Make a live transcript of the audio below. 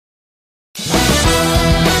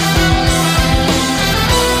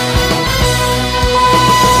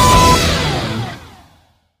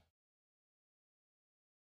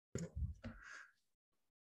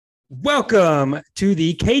Welcome to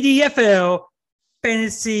the KDFL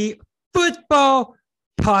Fantasy Football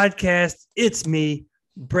Podcast. It's me,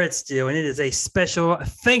 Brett Steele, and it is a special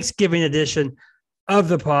Thanksgiving edition of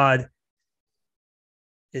the pod.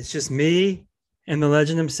 It's just me and the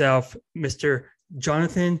legend himself, Mr.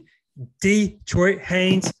 Jonathan Detroit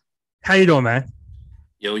Haynes. How you doing, man?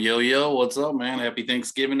 Yo. What's up, man? Happy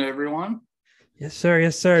Thanksgiving to everyone. Yes, sir.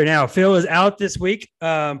 Yes, sir. Now, Phil is out this week.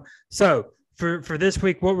 So for this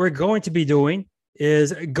week, what we're going to be doing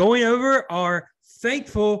is going over our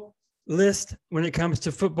thankful list when it comes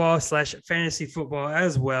to football / fantasy football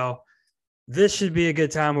as well. This should be a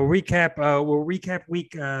good time. We'll recap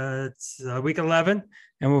week 11,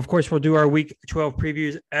 and of course we'll do our week 12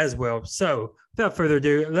 previews as well. So without further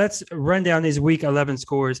ado, let's run down these week 11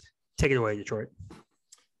 scores. Take it away, Detroit.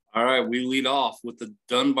 All right, we lead off with the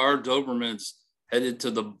Dunbar Dobermans headed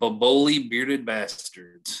to the Boboli Bearded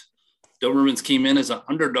Bastards. Dobermans came in as an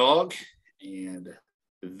underdog, and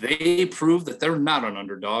they proved that they're not an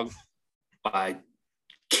underdog by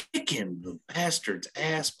kicking the Bastards'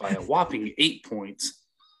 ass by a whopping 8 points.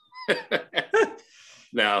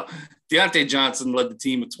 Now, Deontay Johnson led the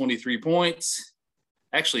team with 23 points.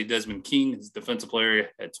 Actually, Desmond King, his defensive player,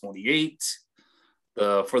 had 28.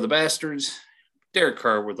 For the Bastards, Derek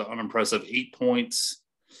Carr with an unimpressive 8 points.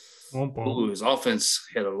 Ooh, his offense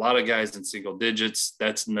had a lot of guys in single digits.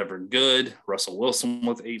 That's never good. Russell Wilson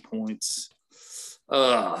with 8 points.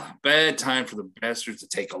 Bad time for the Bastards to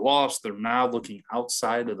take a loss. They're now looking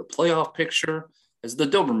outside of the playoff picture as the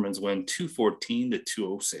Dobermans win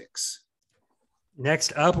 214-206.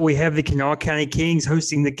 Next up, we have the Kanawha County Kings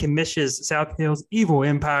hosting the Commission's South Hills Evil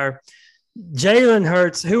Empire. Jalen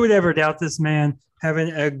Hurts, who would ever doubt this man,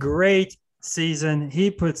 having a great season. He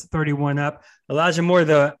puts 31 up. Elijah Moore,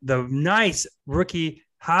 the nice rookie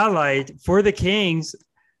highlight for the Kings,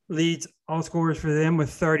 leads all scorers for them with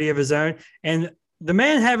 30 of his own. And the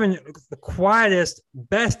man having the quietest,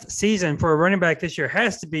 best season for a running back this year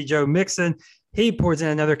has to be Joe Mixon. He pours in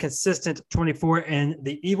another consistent 24, and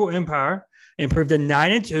the Evil Empire improved to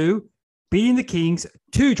 9-2, beating the Kings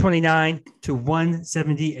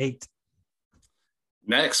 229-178.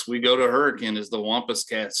 Next, we go to Hurricane as the Wampus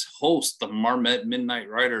Cats host the Marmette Midnight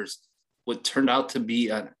Riders. What turned out to be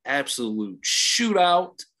an absolute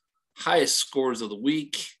shootout, highest scores of the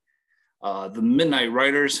week. The Midnight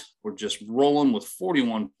Riders were just rolling with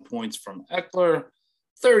 41 points from Eckler,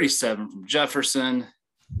 37 from Jefferson,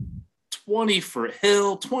 20 for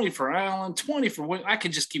Hill, 20 for Allen, 20 for Wing. I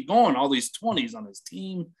could just keep going, all these 20s on his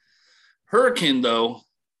team. Hurricane, though,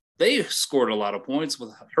 they scored a lot of points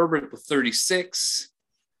with Herbert with 36.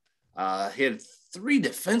 He had 3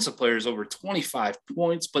 defensive players over 25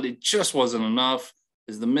 points, but it just wasn't enough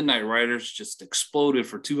as the Midnight Riders just exploded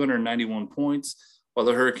for 291 points, while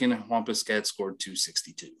the Hurricane and Wampus Cats scored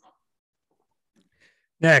 262.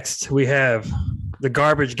 Next, we have the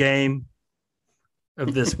garbage game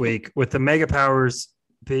of this week with the Mega Powers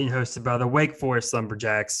being hosted by the Wake Forest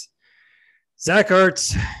Lumberjacks. Zach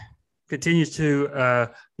Ertz continues to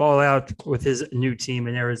ball out with his new team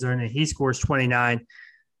in Arizona. He scores 29.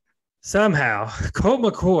 Somehow, Colt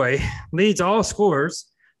McCoy leads all scorers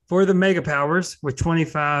for the Mega Powers with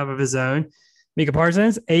 25 of his own. Mika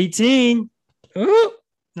Parsons, 18. Ooh,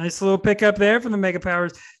 nice little pickup there from the Mega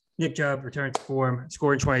Powers. Nick Chubb returns to form,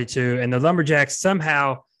 scoring 22. And the Lumberjacks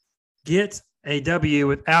somehow get a W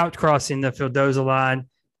without crossing the Fildoza line.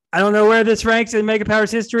 I don't know where this ranks in Mega Powers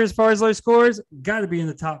history as far as low scores. Got to be in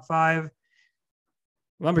the top 5.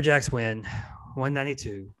 Lumberjacks win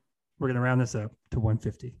 192. We're going to round this up to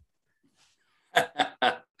 150.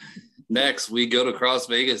 Next, we go to Cross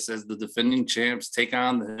Vegas as the defending champs take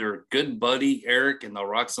on their good buddy Eric and the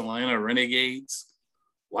Roxalana Renegades.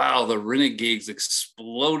 Wow, the Renegades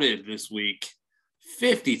exploded this week.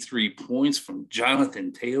 53 points from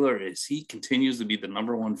Jonathan Taylor as he continues to be the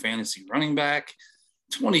number 1 fantasy running back.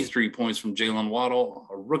 23 points from Jalen Waddle,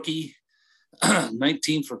 a rookie.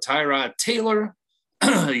 19 for Tyrod Taylor.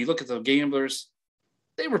 You look at the gamblers,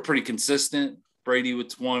 they were pretty consistent. Brady with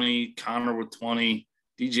 20, Connor with 20,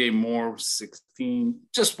 DJ Moore with 16.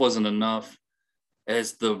 Just wasn't enough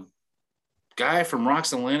as the guy from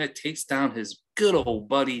Roxalana takes down his good old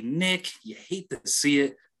buddy Nick. You hate to see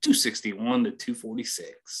it.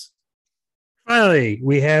 261-246. Finally,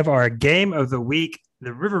 we have our game of the week.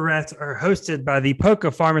 The River Rats are hosted by the Polka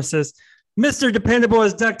Pharmacist. Mr. Dependable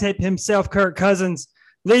as duct tape himself, Kirk Cousins,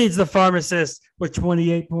 leads the Pharmacist with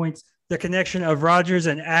 28 points. The connection of Rogers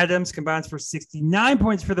and Adams combines for 69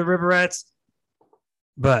 points for the River Rats.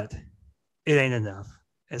 But it ain't enough.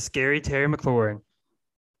 As Scary Terry McLaurin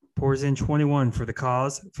pours in 21 for the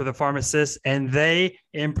cause for the Pharmacists, and they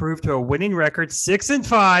improve to a winning record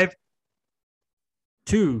 6-5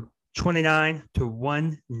 229 to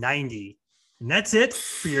 190. And that's it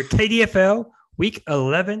for your KDFL Week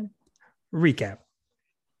 11 recap.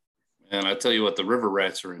 And I tell you what, the River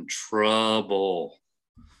Rats are in trouble.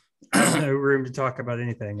 There's no room to talk about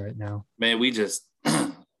anything right now. Man, we just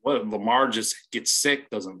Lamar just gets sick,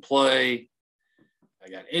 doesn't play. I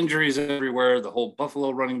got injuries everywhere. The whole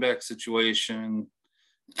Buffalo running back situation.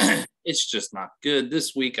 It's just not good.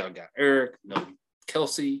 This week I got Eric, no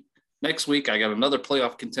Kelsey. Next week I got another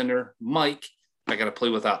playoff contender, Mike. I got to play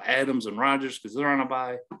without Adams and Rodgers because they're on a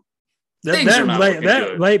bye.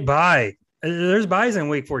 That late bye. There's buys in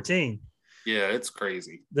week 14. Yeah, it's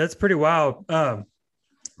crazy. That's pretty wild.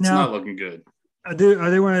 It's not looking good. I do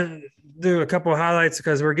want to do a couple of highlights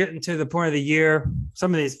because we're getting to the point of the year.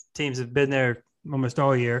 Some of these teams have been there almost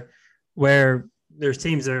all year, where there's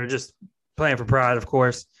teams that are just playing for pride, of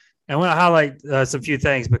course. And I want to highlight some few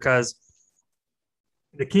things because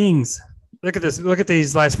the Kings, look at this. Look at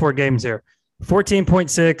these last 4 games here.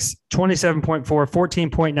 14.6, 27.4,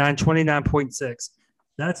 14.9, 29.6.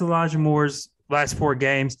 That's Elijah Moore's last 4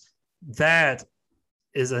 games. That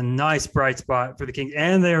is a nice bright spot for the Kings.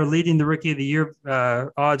 And they are leading the Rookie of the Year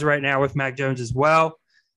odds right now with Mac Jones as well.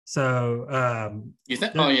 So you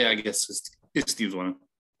think? Oh yeah, I guess it's Steve's winning.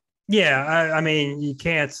 Yeah, I mean you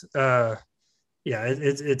can't.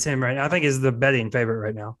 It's him right now. I think he's the betting favorite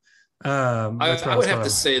right now. I would have to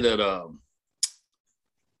say that.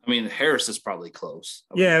 I mean, Harris is probably close.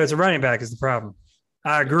 Yeah, it's a running back is the problem.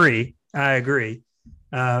 I agree. I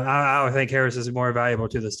would think Harris is more valuable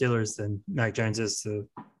to the Steelers than Mac Jones is to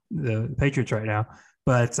the Patriots right now.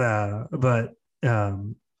 But the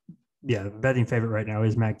betting favorite right now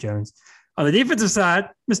is Mac Jones. On the defensive side,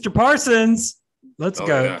 Mr. Parsons, let's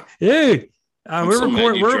go, yeah. Dude.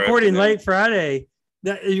 We're recording late Friday.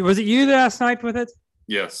 Was it you that I sniped with it?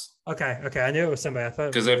 Yes. Okay. I knew it was somebody. I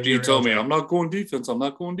thought because after you told me I'm not going defense. That's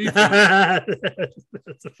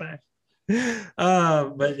a fact.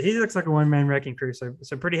 But he looks like a one-man wrecking crew, so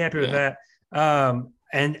pretty happy with that.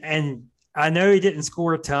 And I know he didn't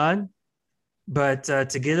score a ton, but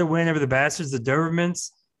to get a win over the Bastards, the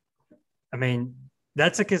Dobermans, I mean,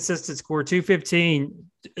 that's a consistent score. 215.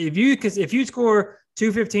 If you score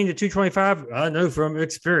 215 to 225, I know from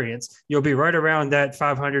experience, you'll be right around that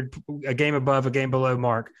 500, a game above, a game below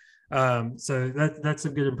mark. So that's a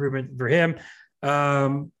good improvement for him.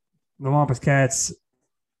 The Wampus Cats,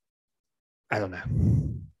 I don't know.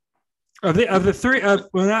 Of the three,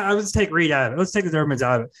 let's take Reed out of it. Let's take the Dobermans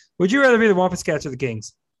out of it. Would you rather be the Wampus Cats or the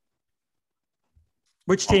Kings?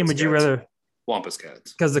 Which team would you rather? Wampus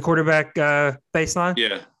Cats. Because the quarterback baseline?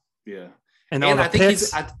 Yeah. And all the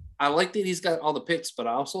picks? I like that he's got all the picks, but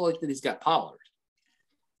I also like that he's got Pollard.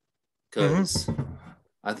 Because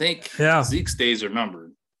I think Zeke's days are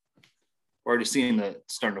numbered. We're already seeing that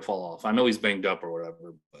starting to fall off. I know he's banged up or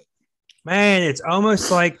whatever, but man, it's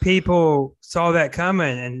almost like people saw that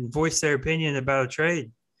coming and voiced their opinion about a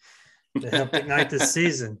trade to help ignite this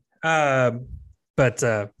season. But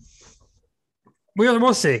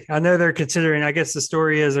we'll see. I know they're considering. I guess the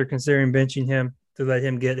story is they're considering benching him to let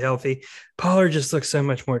him get healthy. Pollard just looks so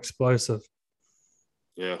much more explosive.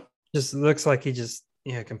 Yeah, just looks like he just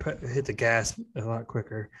can hit the gas a lot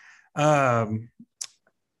quicker.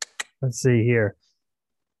 Let's see here.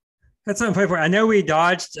 That's something to play for. I know we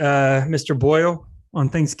dodged Mr. Boyle on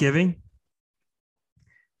Thanksgiving.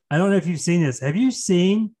 I don't know if you've seen this. Have you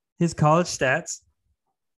seen his college stats?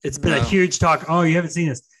 It's been a huge talk. Oh, you haven't seen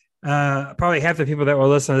this. Probably half the people that will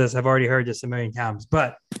listen to this have already heard this a million times.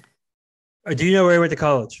 But do you know where he went to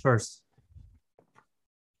college first?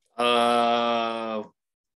 Isn't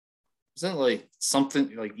it like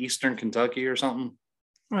something like Eastern Kentucky or something?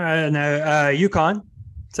 No, UConn.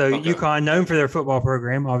 So UConn, known for their football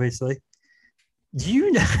program, obviously. Do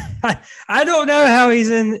you know? I don't know how he's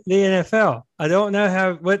in the NFL. I don't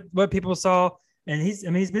know what people saw, and he's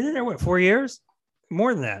been in there 4 years,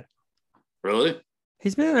 more than that. Really?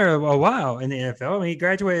 He's been in there a while in the NFL. I mean, he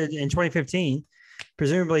graduated in 2015.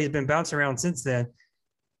 Presumably, he's been bouncing around since then.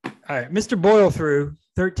 All right, Mr. Boyle threw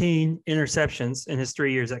 13 interceptions in his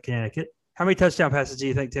 3 years at Connecticut. How many touchdown passes do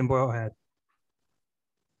you think Tim Boyle had?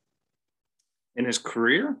 In his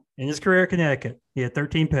career? In his career at Connecticut. He had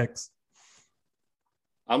 13 picks.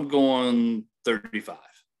 I'm going 35.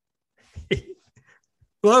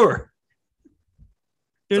 Lower.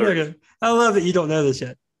 I love that you don't know this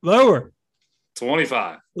yet. Lower.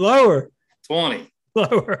 25. Lower. 20.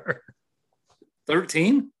 Lower.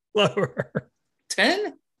 13? Lower.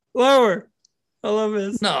 10? Lower. I love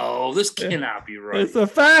this. No, this cannot be right. It's a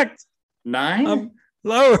fact. 9?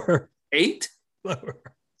 Lower. 8? Lower.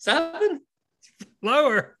 7?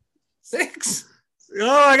 Lower. 6?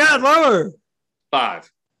 Oh my God, lower.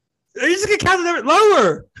 5. You're just gonna count it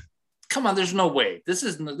lower. Come on, there's no way. This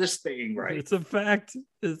isn't this thing right. It's a fact.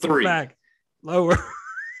 It's 3. a fact. Lower.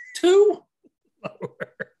 2.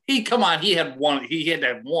 Lower. Come on. He had one. He had to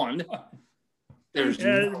have one. There's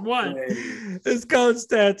no one. way. His college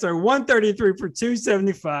stats are 133 for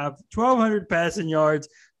 275, 1,200 passing yards,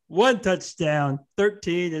 1 touchdown,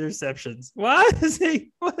 13 interceptions. Why is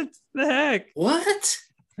he? What the heck? What?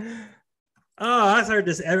 Oh, I heard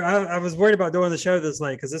this. I was worried about doing the show this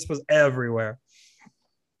late because this was everywhere.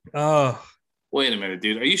 Oh. Wait a minute,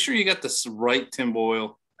 dude. Are you sure you got this right, Tim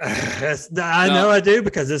Boyle? I know I do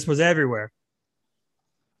because this was everywhere.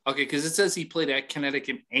 Okay, because it says he played at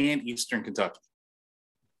Connecticut and Eastern Kentucky.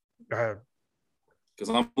 Because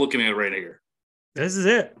I'm looking at it right here. This is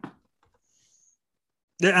it.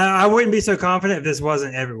 I wouldn't be so confident if this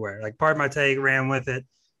wasn't everywhere. Like, part of my take ran with it.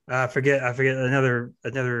 I forget another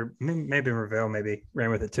maybe Ravel maybe ran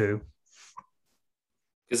with it too.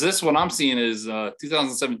 Because this one I'm seeing is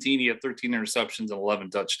 2017. He had 13 interceptions and 11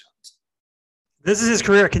 touchdowns. This is his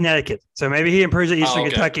career at Connecticut, so maybe he improves at Eastern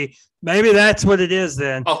Kentucky. Maybe that's what it is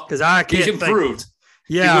then. Oh, because I can't. He's improved.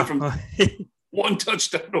 Yeah, he went from 1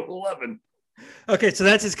 touchdown to 11. Okay, so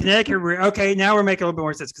that's his Connecticut career. Okay, now we're making a little bit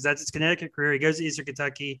more sense because that's his Connecticut career. He goes to Eastern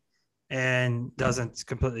Kentucky and doesn't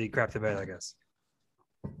completely crap the bed, I guess.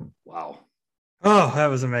 Wow. Oh, that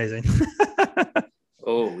was amazing.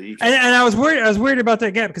 Holy and I was worried about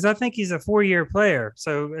that gap because I think he's a 4-year player.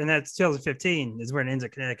 So, and that's 2015 is when it ends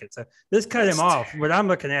at Connecticut. So this cut him off. What I'm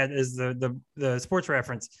looking at is the sports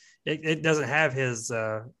reference. It doesn't have his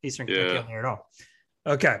Eastern Kentucky on there at all.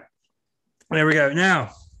 Okay. There we go.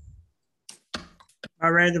 Now, my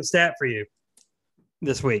random stat for you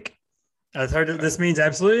this week. I've heard that this means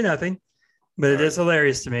absolutely nothing, but it is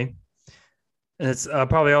hilarious to me. And it's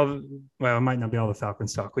probably it might not be all the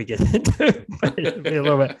Falcons talk we get into, but it'll be a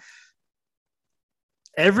little bit.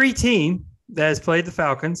 Every team that has played the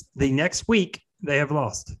Falcons, the next week they have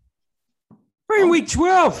lost. We're in week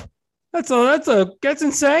 12. That's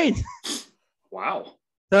insane. Wow.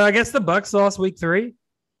 So I guess the Bucs lost week 3.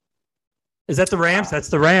 Is that the Rams? That's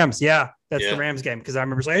the Rams. Yeah, that's the Rams game because I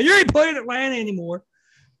remember saying you ain't playing Atlanta anymore.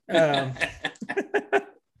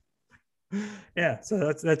 Yeah,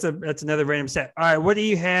 so that's another random stat. All right, what do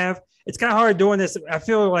you have? It's kind of hard doing this. I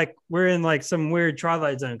feel like we're in like some weird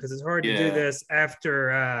twilight zone because it's hard to do this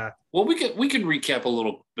after. Well, we could recap a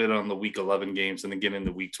little bit on the week 11 games and then get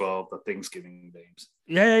into week 12, the Thanksgiving games.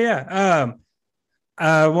 Yeah.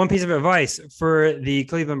 One piece of advice for the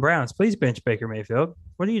Cleveland Browns: please bench Baker Mayfield.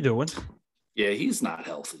 What are you doing? Yeah, he's not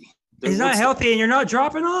healthy. He's not healthy, and you're not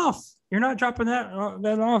dropping off. You're not dropping that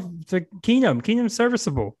off to Keenum. Keenum's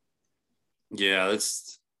serviceable. Yeah,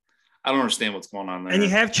 I don't understand what's going on there. And you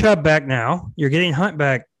have Chubb back now. You're getting Hunt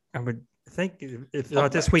back. I would think if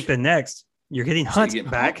not this week, then next. You're getting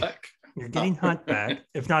Hunt back. You're getting Hunt back.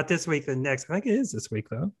 If not this week, then next. I think it is this week,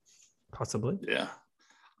 though. Possibly. Yeah.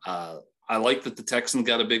 I like that the Texans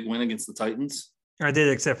got a big win against the Titans. I did,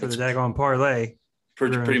 except for the daggone parlay.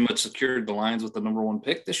 Pretty much secured the Lions with the number 1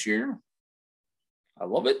 pick this year. I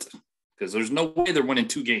love it because there's no way they're winning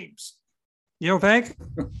 2 games. You don't think?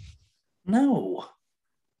 No.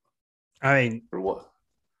 I mean, for what?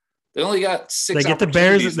 They only got 6. They get the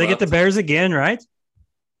Bears. They get the Bears again, right?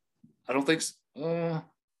 I don't think so. Let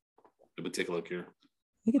me take a look here.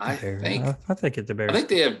 I think they get the Bears. I think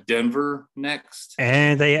they have Denver next.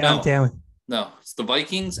 And they No, it's the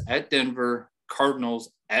Vikings at Denver,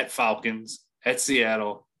 Cardinals at Falcons, at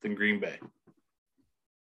Seattle, then Green Bay.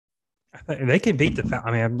 They can beat the Falcons.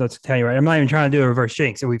 I mean, I'm not telling you right. I'm not even trying to do a reverse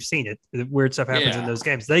jinx. So we've seen it. Weird stuff happens in those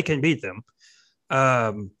games. They can beat them.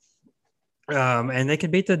 And they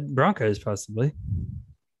can beat the Broncos possibly.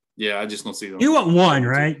 Yeah, I just don't see them. You want one,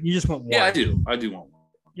 right? You just want one. Yeah, I do. I do want one.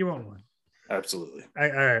 You want one. Absolutely.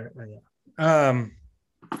 But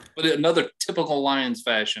another typical Lions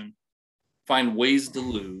fashion, find ways to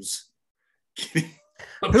lose.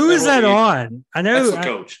 Who is that on? I know that's the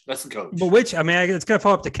coach. That's the coach. But it's going to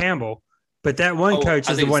fall up to Campbell. But that one coach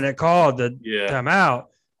is the one that called the timeout.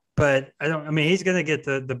 But he's going to get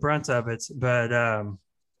the brunt of it. But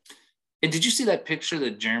and did you see that picture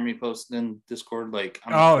that Jeremy posted in Discord? Like,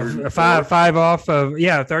 five off of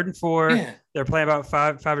 3rd and 4. Yeah. They're playing about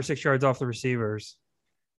 5 or 6 yards off the receivers.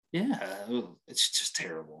 Yeah, it's just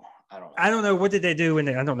terrible. I don't know what did they do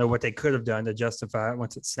I don't know what they could have done to justify it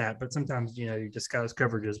once it snapped. But sometimes you disguise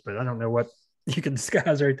coverages, but I don't know what you can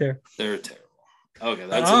disguise right there. They're terrible. Okay,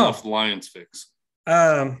 that's enough Lions fix.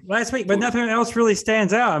 Last week, but nothing else really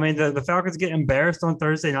stands out. I mean, the Falcons get embarrassed on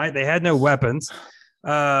Thursday night. They had no weapons. They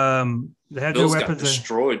had Bills no weapons. Got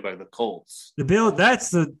destroyed by the Colts. The Bill.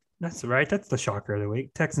 That's the That's right. That's the shocker of the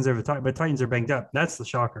week. Texans over the Titans, but Titans are banged up. That's the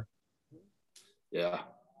shocker. Yeah.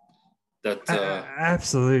 That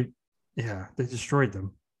absolute. Yeah, they destroyed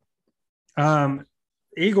them.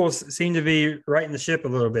 Eagles seem to be righting the ship a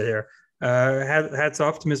little bit here. Hats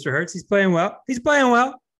off to Mr. Hurts. He's playing well. It's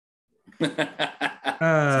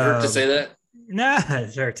hurt to say that. Nah,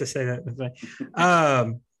 it's hurt to say that.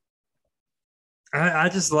 I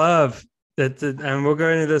just love that, and we'll go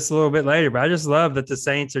into this a little bit later, but I just love that the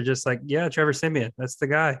Saints are just like, yeah, Trevor Siemian, that's the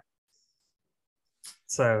guy.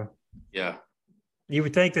 So, yeah, you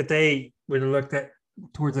would think that they would have looked at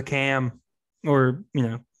towards a Cam or,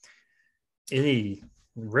 any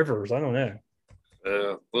Rivers. I don't know.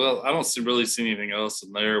 Well, I don't really see anything else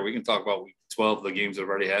in there. We can talk about week 12, the games that have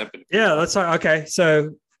already happened. Yeah, let's talk. Okay,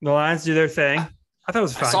 so the Lions do their thing. I thought it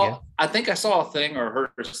was fine. I think I saw a thing or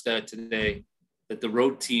heard a stat today that the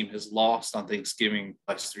road team has lost on Thanksgiving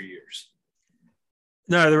the last 3 years.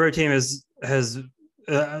 No, the road team has.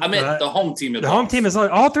 I meant the home team. The home team has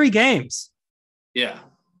lost all 3 games. Yeah,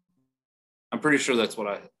 I'm pretty sure that's what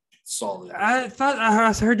I saw. I thought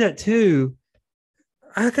I heard that too.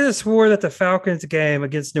 I could have swore that the Falcons game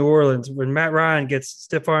against New Orleans, when Matt Ryan gets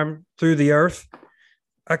stiff arm through the earth,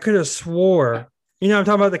 I could have swore. I'm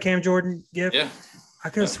talking about the Cam Jordan gift. Yeah, I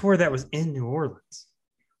could have swore that was in New Orleans.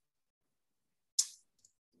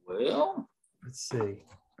 Well, let's see.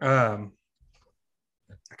 I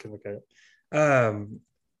can look at it.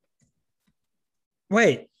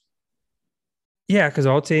 Wait. Yeah, because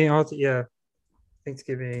yeah.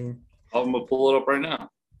 Thanksgiving. I'm gonna pull it up right now.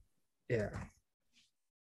 Yeah.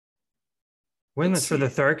 Winless for the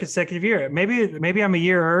 3rd consecutive year. Maybe I'm a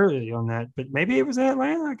year early on that, but maybe it was in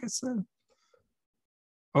Atlanta. I guess so.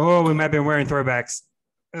 Oh, we might have been wearing throwbacks.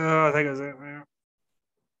 Oh, I think it was Atlanta.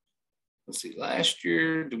 Let's see. Last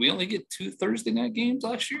year, did we only get 2 Thursday night games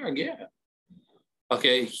last year? Yeah.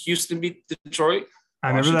 Okay, Houston beat Detroit. I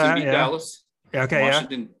remember that. Beat Dallas. Yeah, okay,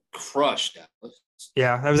 Washington crushed Dallas.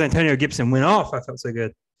 Yeah, that was Antonio Gibson went off. I felt so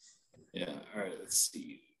good. Yeah. All right. Let's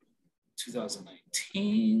see.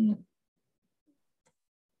 2019.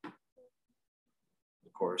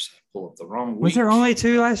 Of course, I pull up the wrong week. Was there only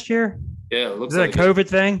 2 last year? Yeah, it looks like a COVID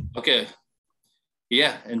thing. Okay.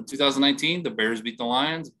 Yeah, in 2019, the Bears beat the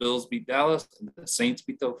Lions, Bills beat Dallas, and the Saints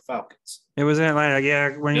beat the Falcons. It was in Atlanta.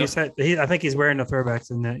 Yeah, when you said I think he's wearing the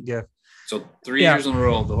throwbacks in that gift. So 3 years in a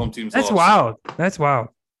row, the home team's lost. Wild. That's wild.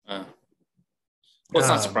 Well, it's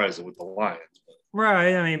not surprising with the Lions. But.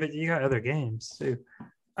 Right. I mean, but you got other games too.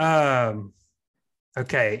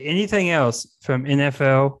 Okay. Anything else from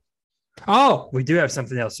NFL? Oh, we do have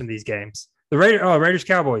something else from these games. The Raiders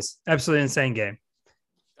Cowboys. Absolutely insane game.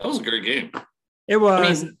 That was a great game. It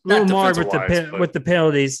was a little marred with the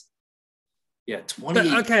penalties. Yeah,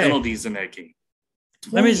 28 penalties in that game.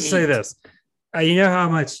 28. Let me just say this. You know how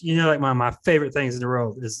much, like my favorite things in the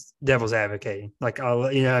world is devil's advocating. Like,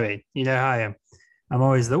 what I mean? You know how I am. I'm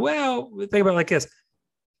always think about it like this.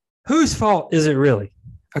 Whose fault is it really?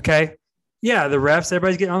 Okay. Yeah, the refs,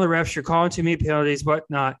 everybody's getting on the refs. You're calling too many penalties,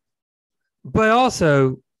 whatnot. But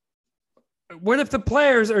also, what if the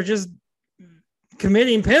players are just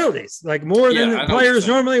committing penalties like more than the players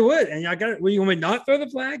normally would? And you want me to not throw the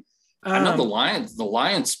flag? I know the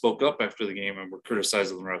Lions spoke up after the game and were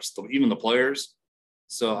criticizing the refs, even the players.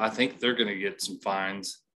 So I think they're going to get some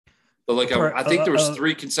fines. But I think there was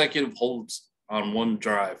 3 consecutive holds on one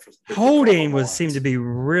drive. Holding seemed to be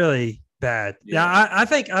really bad. Yeah, I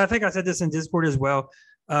think I said this in Discord as well.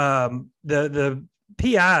 The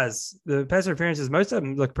PIs, the pass interferences, most of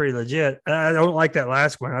them look pretty legit. I don't like that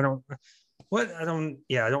last one. I don't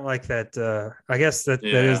like that. I guess that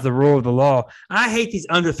is the rule of the law. I hate these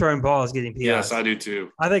underthrown balls getting PIs. Yes, I do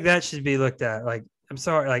too. I think that should be looked at. Like, I'm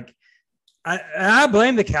sorry. Like, I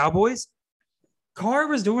blame the Cowboys. Carr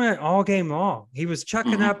was doing it all game long. He was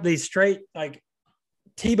chucking up these straight, like,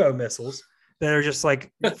 Tebow missiles that are just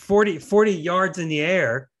like 40 yards in the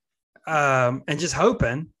air, and just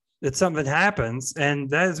hoping that something happens. And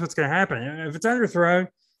that is what's going to happen. If it's underthrown,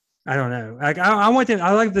 I don't know. Like, I want them.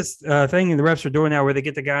 I like this thing the refs are doing now, where they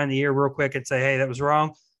get the guy in the ear real quick and say, "Hey, that was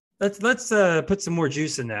wrong." Let's put some more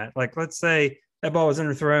juice in that. Like, let's say that ball was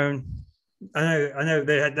underthrown. I know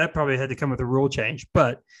that probably had to come with a rule change,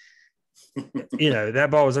 but that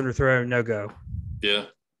ball was underthrown, no go. Yeah.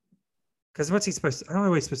 Because what's he supposed to? I don't know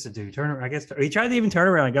what he's supposed to do. Turn around. I guess he tried to even turn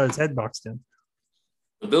around and got his head boxed in.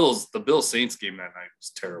 The Bills Saints game that night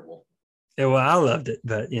was terrible. Yeah, well, I loved it,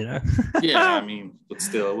 but yeah, I mean, but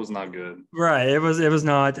still, it was not good. Right, it was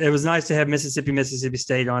not. It was nice to have Mississippi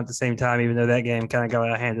State on at the same time, even though that game kind of got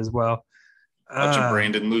out of hand as well. Watching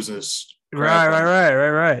Brandon lose his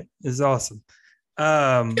right. It's awesome.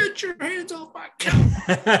 Get your hands off my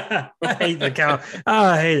cow. I hate the cow. Oh,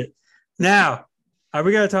 I hate it. Now, are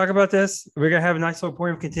we going to talk about this? We're going to have a nice little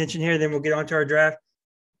point of contention here. Then we'll get on to our draft.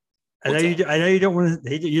 I know you don't want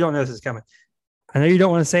to. You don't know this is coming. I know you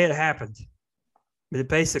don't want to say it happened, but it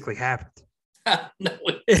basically happened. No,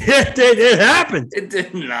 it happened. It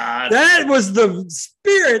did not. That was the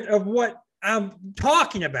spirit of what I'm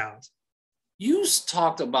talking about. You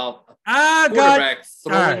talked about a quarterback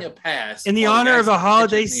throwing a pass in the honor of a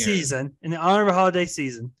holiday season. In the honor of a holiday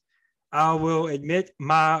season, I will admit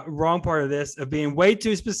my wrong part of this of being way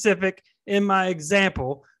too specific in my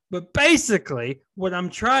example. But basically, what I'm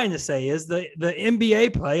trying to say is the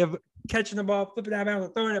NBA play of catching the ball, flipping it out of bounds,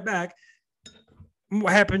 and throwing it back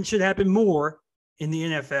should happen more in the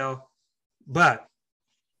NFL. But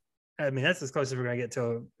I mean, that's as close as we're going to get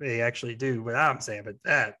to they actually do what I'm saying. But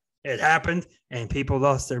that it happened, and people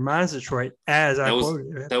lost their minds. Detroit, as I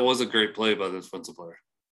quoted. That was a great play by the defensive player.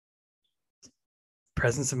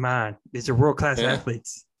 Presence of mind. These are world-class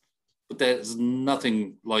athletes. But that is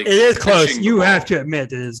nothing like it is close. You have to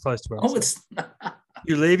admit that it is close to us. Oh, it's not.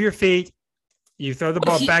 You leave your feet, you throw the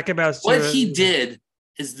ball back about. What he did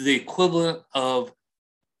is the equivalent of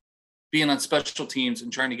being on special teams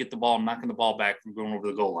and trying to get the ball and knocking the ball back from going over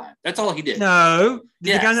the goal line. That's all he did. No.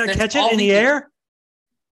 Did the guy not catch it in the air?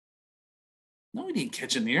 No, he didn't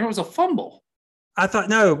catch it in the air. It was a fumble. I thought,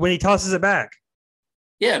 no, when he tosses it back.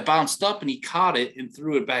 Yeah, it bounced up and he caught it and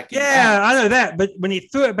threw it back in bounds. Yeah, I know that. But when he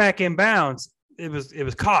threw it back in bounds, it was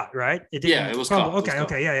caught, right? It was caught.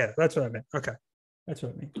 Okay, yeah. That's what I meant. Okay. That's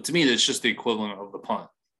what I mean. But to me, that's just the equivalent of the punt.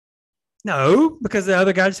 No, because the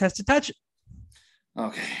other guy just has to touch it.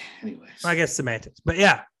 Okay, anyways. I guess semantics. But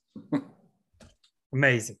yeah.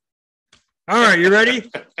 Amazing. All right, you ready?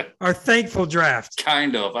 Our thankful draft.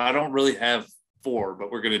 Kind of. I don't really have 4,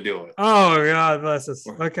 but we're going to do it. Oh, God bless us.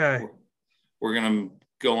 Okay. We're going to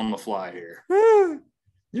go on the fly here.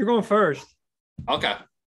 You're going first. Okay.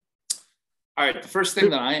 All right. The first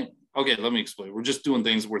thing that let me explain. We're just doing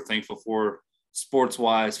things we're thankful for,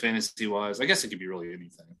 sports-wise, fantasy-wise. I guess it could be really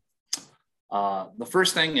anything. The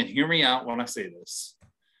first thing, and hear me out when I say this,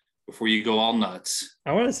 before you go all nuts.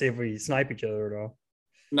 I want to see if we snipe each other at all.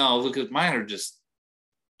 No, look at mine are just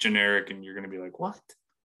generic, and you're going to be like, what?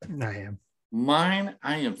 I am. Mine,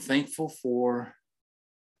 I am thankful for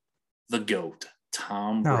the GOAT,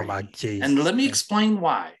 Tom Brady. Oh, my Jesus. And let me explain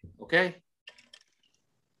why, okay?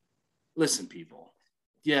 Listen, people.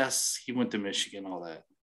 Yes, he went to Michigan, all that.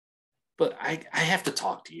 But I have to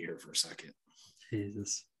talk to you here for a second.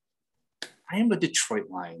 Jesus. I am a Detroit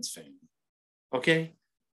Lions fan, okay?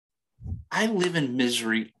 I live in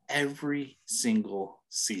misery every single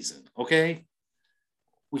season, okay?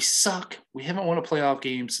 We suck. We haven't won a playoff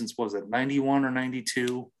game since, 91 or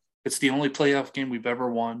 92? It's the only playoff game we've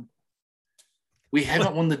ever won. We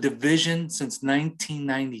haven't won the division since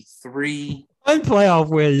 1993. One playoff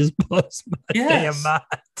win just blows my damn mind.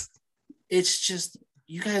 It's just,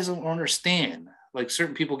 you guys don't understand. Like,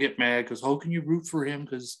 certain people get mad because, how can you root for him?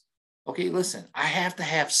 Because, okay, listen, I have to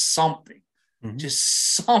have something. Mm-hmm.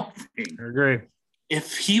 Just something. I agree.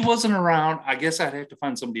 If he wasn't around, I guess I'd have to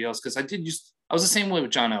find somebody else because I was the same way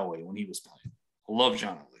with John Elway when he was playing. I love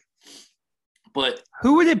John Elway. But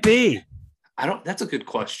who would it be? That's a good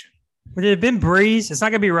question. Would it have been Breeze? It's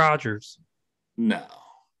not going to be Rodgers. No.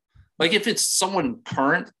 Like, if it's someone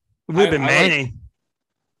current. It would have been Manning.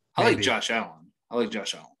 I like Josh Allen.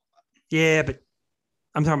 Yeah, but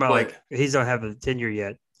I'm talking about he's don't have a tenure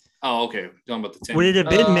yet. Oh, okay. Talking about the tenure. Would it have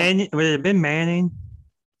been Manning? Would it have been Manning?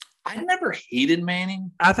 I never hated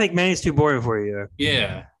Manning. I think Manning's too boring for you.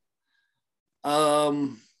 Yeah.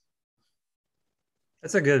 That's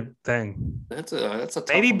a good thing. That's a tough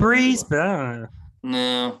maybe Breeze, but I don't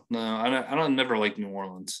know. No. I don't never like New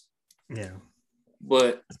Orleans. Yeah.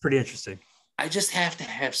 But it's pretty interesting. I just have to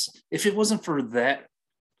have if it wasn't for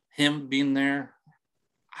him being there,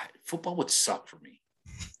 football would suck for me.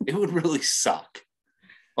 It would really suck.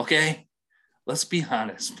 Okay? Let's be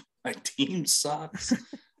honest. My team sucks.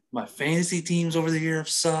 My fantasy teams over the year have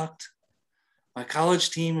sucked. My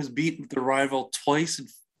college team has beaten their rival twice in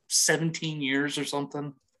 17 years or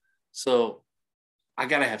something. So I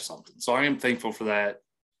got to have something. So I am thankful for that.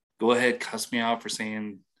 Go ahead, cuss me out for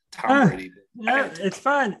saying Tom Brady. No, it's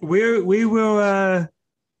fine. We will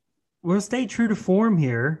we'll stay true to form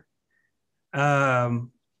here. And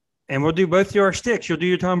we'll do both your sticks. You'll do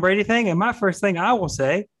your Tom Brady thing. And my first thing I will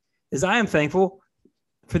say is I am thankful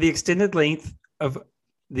for the extended length of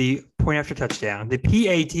the point after touchdown, the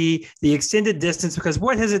PAT, the extended distance, because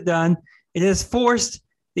what has it done? It has forced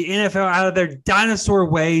the NFL out of their dinosaur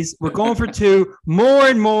ways. We're going for 2 more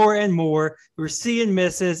and more and more. We're seeing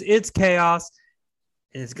misses. It's chaos.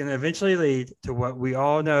 And it's going to eventually lead to what we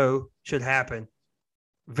all know should happen.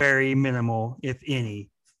 Very minimal, if any,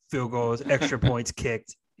 field goals, extra points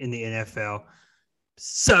kicked in the NFL.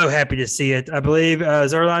 So happy to see it. I believe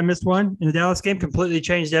Zerline missed one in the Dallas game, completely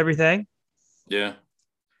changed everything. Yeah.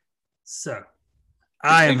 So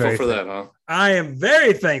I am thankful for that, huh? I am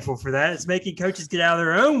very thankful for that. It's making coaches get out of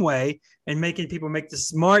their own way and making people make the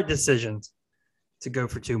smart decisions to go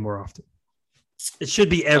for two more often. It should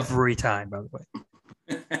be every time, by the way.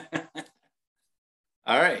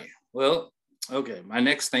 All right. Well, okay. My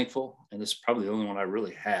next thankful, and this is probably the only one I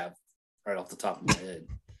really have right off the top of my head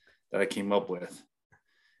that I came up with,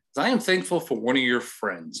 is I am thankful for one of your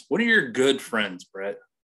friends, one of your good friends, Brett.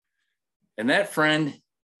 And that friend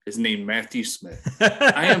is named Matthew Smith.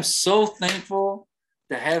 I am so thankful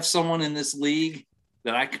to have someone in this league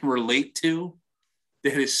that I can relate to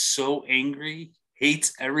that is so angry,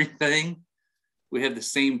 hates everything. We have the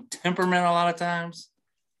same temperament a lot of times.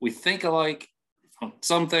 We think alike on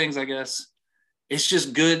some things, I guess. It's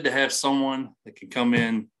just good to have someone that can come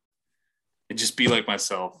in and just be like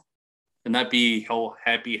myself and not be whole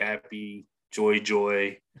happy, joy,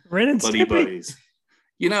 buddies.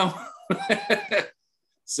 You know?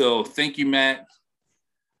 So thank you, Matt.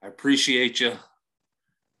 I appreciate you.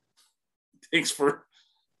 Thanks for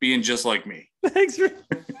being just like me. Thanks for.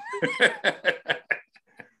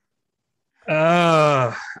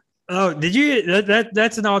 Did you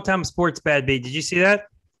that's an all-time sports bad beat. Did you see that?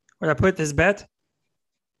 Where I put this bet?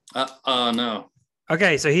 No.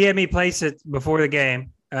 Okay, so he had me place it before the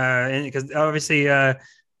game. And because obviously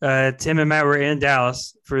Tim and Matt were in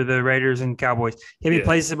Dallas for the Raiders and Cowboys. He had me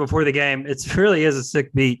place it before the game. It really is a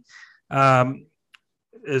sick beat. It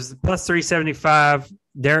was plus 375.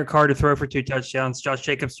 Derek Carr to throw for 2 touchdowns. Josh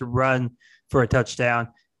Jacobs to run for a touchdown.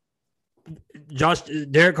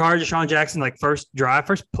 Derek Carr, Deshaun Jackson, like first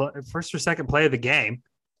or second play of the game.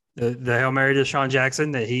 The Hail Mary to Deshaun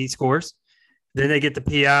Jackson that he scores. Then they get the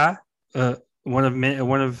PI, one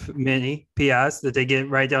of many PIs that they get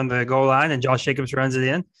right down the goal line, and Josh Jacobs runs it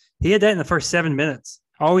in. He had that in the first 7 minutes.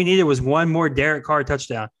 All we needed was one more Derek Carr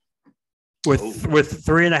touchdown with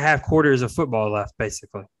 3.5 quarters of football left,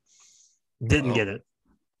 basically. Didn't get it.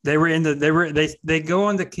 They go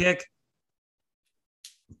on the kick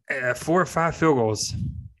 4 or 5 field goals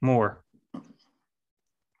more.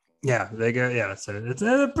 Yeah, they go. Yeah, so it's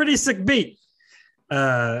a pretty sick beat.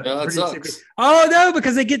 That sucks. Oh no,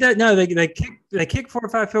 because they get that. No, they kick 4 or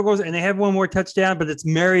 5 field goals and they have one more touchdown, but it's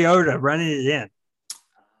Mariota running it in.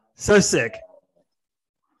 So sick.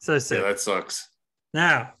 Yeah, that sucks.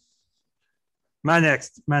 Now, my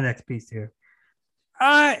next piece here.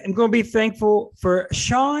 I am going to be thankful for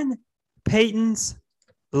Sean Payton's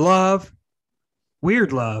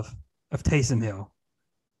weird love of Taysom Hill.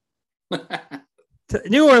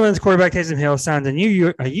 New Orleans quarterback Taysom Hill signed a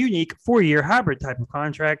unique 4-year hybrid type of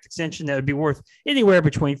contract extension that would be worth anywhere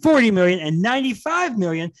between $40 million and $95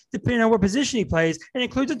 million, depending on what position he plays, and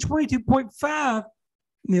includes a $22.5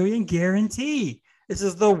 million guarantee. This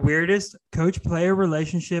is the weirdest coach-player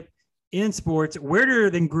relationship in sports, weirder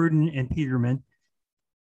than Gruden and Peterman.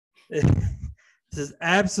 This is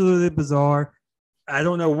absolutely bizarre. I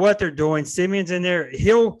don't know what they're doing. Simeon's in there.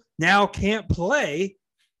 Hill now can't play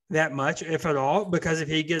that much, if at all, because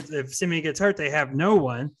if Simeon gets hurt, they have no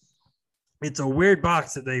one. It's a weird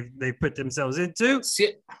box that they put themselves into.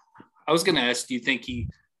 See, I was going to ask, do you think he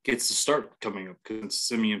gets to start coming up because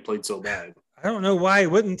Simeon played so bad? I don't know why he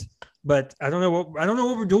wouldn't, but I don't know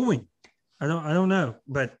what we're doing. I don't know,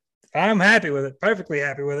 but I'm happy with it. Perfectly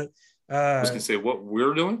happy with it. I was going to say what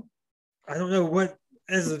we're doing. I don't know what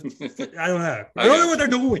is. I don't know. I don't know what they're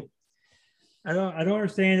doing. I don't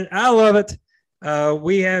understand it. I love it.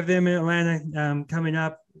 We have them in Atlanta coming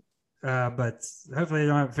up, but hopefully they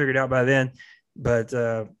don't have it figured out by then. But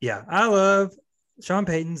yeah, I love Sean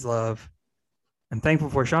Payton's love. I'm thankful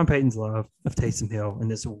for Sean Payton's love of Taysom Hill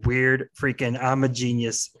and this weird freaking I'm a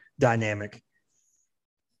genius dynamic.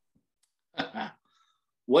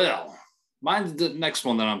 Well, the next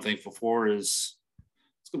one that I'm thankful for is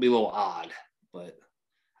it's going to be a little odd, but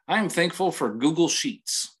I'm thankful for Google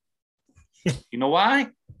Sheets. You know why?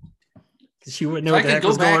 She wouldn't know what the heck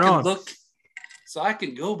was going on. So I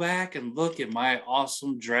could go back and look at my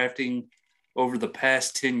awesome drafting over the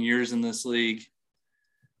past 10 years in this league.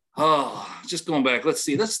 Oh, just going back. Let's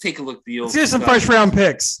see. Let's take a look at the old. Let's hear some first round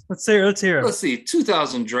picks. Let's hear it. Let's see.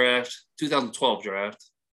 2012 draft.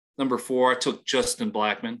 Number 4, I took Justin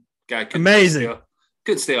Blackman. Guy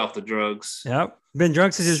could stay off the drugs. Yep. Been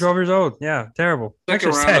drunk since he was 12 years old. Yeah, terrible.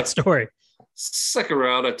 Actually, sad story. Second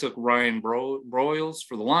round, I took Ryan Broyles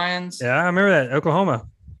for the Lions. Yeah, I remember that. Oklahoma.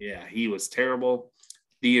 Yeah, he was terrible.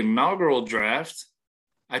 The inaugural draft,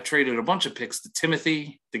 I traded a bunch of picks to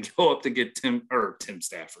Timothy to go up to get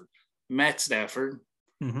Matt Stafford.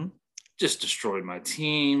 Mm-hmm. Just destroyed my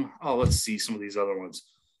team. Oh, let's see some of these other ones.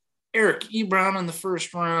 Eric Ebron in the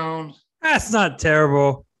first round. That's not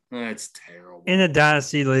terrible. That's terrible. In a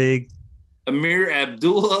dynasty league. Amir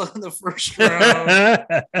Abdullah in the first round.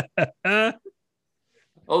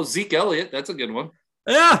 Oh, Zeke Elliott. That's a good one.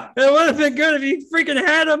 Yeah, it would have been good if you freaking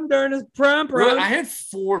had him during his prime. Well, I had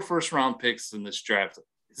 4 first-round picks in this draft.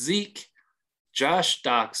 Zeke, Josh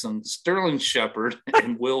Doxson, Sterling Shepard,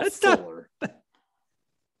 and Will Fuller.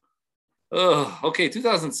 Oh, okay,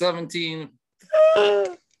 2017.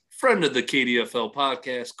 Friend of the KDFL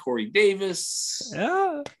podcast, Corey Davis.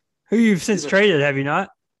 Yeah. Who you've since traded, have you not?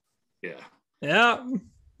 Yeah. Yeah.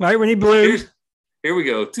 Right when he blew. Here we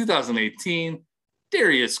go. 2018.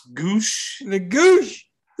 Darius Goosh. The Goosh.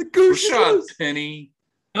 Rashad Penny.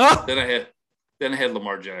 Oh. Then I had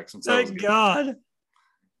Lamar Jackson. So thank God.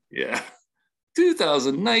 Yeah.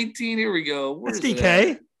 2019. Here we go. That's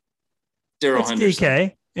DK. Daryl Henderson.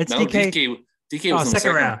 DK. It's DK. DK was in the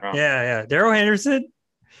second round. Yeah. Daryl Henderson.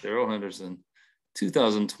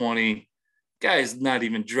 2020. Guy's not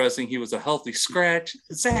even dressing. He was a healthy scratch.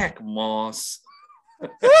 Zach Moss.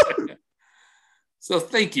 So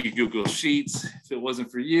thank you, Google Sheets. If it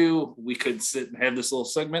wasn't for you, we could sit and have this little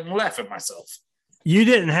segment and laugh at myself. You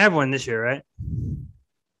didn't have one this year, right?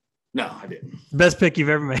 No, I didn't. Best pick you've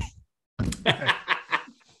ever made.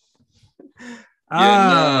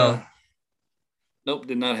 Nope,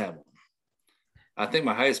 did not have one. I think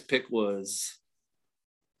my highest pick was...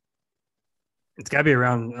 It's got to be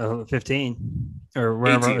around 15 or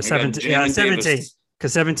wherever. 17. Yeah, 17.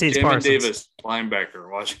 Because 17 is Parsons. Davis,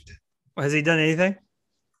 linebacker, Washington. Has he done anything?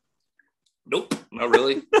 Nope, not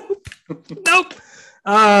really. Nope.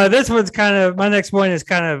 This one's kind of, my next one is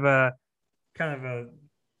kind of a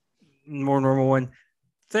more normal one.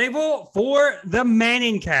 Thankful for the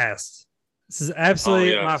Manning cast. This is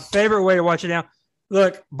absolutely my favorite way to watch it now.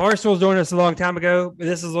 Look, Barstool's doing this a long time ago, but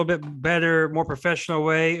this is a little bit better, more professional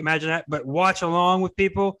way. Imagine that. But watch along with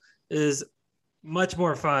people is much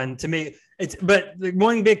more fun to me. But the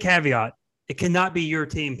one big caveat, it cannot be your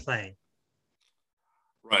team playing.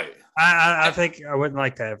 Right. I think I wouldn't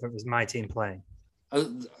like that if it was my team playing.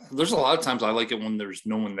 There's a lot of times I like it when there's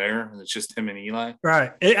no one there and it's just him and Eli.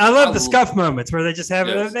 Right. I love the scuff moments where they just have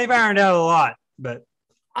it. They've ironed out a lot, but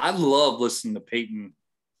I love listening to Peyton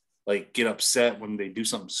get upset when they do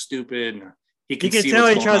something stupid. And you can tell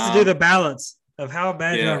he tries to do the balance of how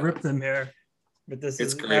bad I ripped them here. But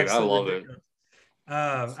it's great. I love it.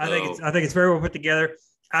 I think it's very well put together.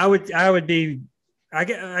 I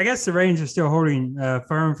guess the Rangers are still holding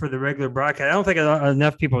firm for the regular broadcast. I don't think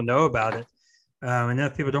enough people know about it.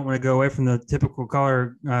 Enough people don't want to go away from the typical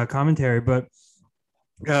color commentary, but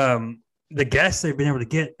the guests they've been able to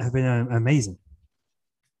get have been amazing.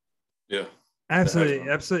 Yeah,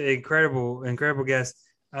 absolutely incredible guests.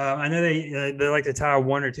 I know they like to tie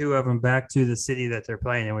 1 or 2 of them back to the city that they're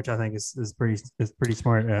playing in, which I think is pretty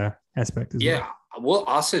smart aspect. Well,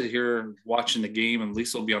 I'll sit here watching the game, and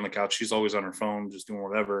Lisa will be on the couch. She's always on her phone, just doing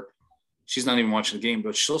whatever. She's not even watching the game,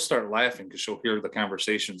 but she'll start laughing because she'll hear the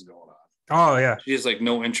conversations going on. Oh, yeah. She has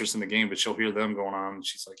no interest in the game, but she'll hear them going on. And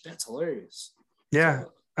she's like, that's hilarious. Yeah.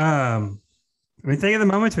 Think of the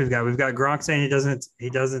moments we've got. We've got Gronk saying he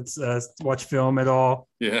doesn't watch film at all.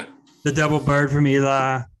 Yeah. The double bird from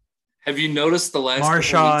Eli. Have you noticed the last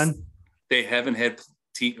Marshawn? They haven't had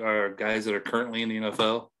guys that are currently in the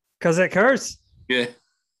NFL? Because that curse. Yeah.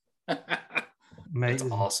 That's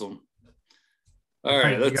awesome. All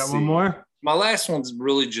right. Let's see. One more? My last one's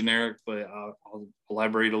really generic, but I'll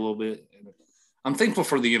elaborate a little bit. I'm thankful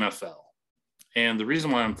for the NFL. And the reason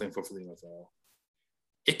why I'm thankful for the NFL,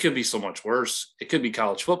 it could be so much worse. It could be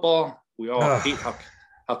college football. We all hate how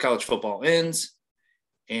college football ends.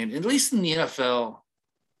 And at least in the NFL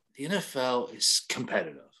is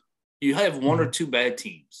competitive. You have 1 or 2 bad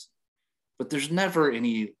teams, but there's never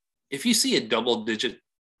any. If you see a double-digit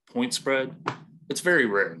point spread, it's very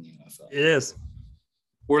rare in the NFL. It is.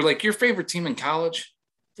 Where your favorite team in college,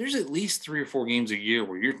 there's at least 3 or 4 games a year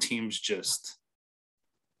where your team's just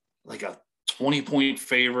like a 20-point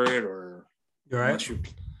favorite, or right.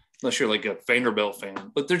 unless you're like a Vanderbilt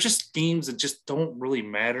fan. But they're just games that just don't really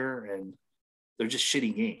matter, and they're just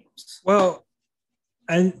shitty games. Well,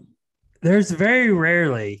 and there's very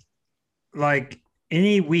rarely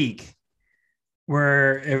any week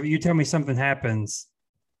where if you tell me something happens,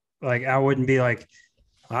 I wouldn't be like,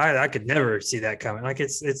 I could never see that coming.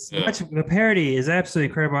 The parody is absolutely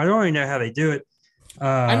incredible. I don't even know how they do it.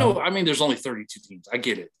 I know. I mean, there's only 32 teams. I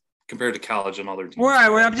get it. compared to college and other teams. Right.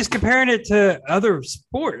 Well, I'm just comparing it to other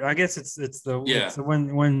sport. I guess it's the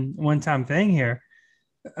one time thing here.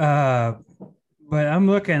 But I'm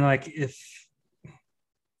looking like if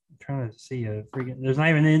I'm trying to see there's not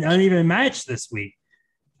even an uneven match this week.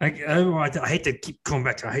 I hate to keep going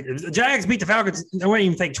back to the Jags beat the Falcons. I wouldn't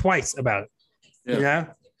even think twice about it. Yeah.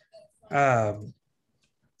 You know?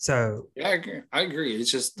 So yeah, I agree. It's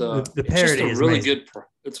just the parody it's just a is really amazing. good.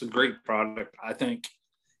 It's a great product, I think.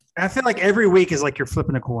 I feel like every week is like you're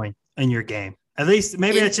flipping a coin in your game. At least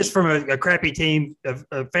maybe it's just from a crappy team,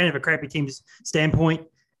 a fan of a crappy team's standpoint.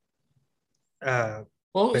 Even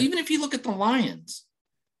if you look at the Lions,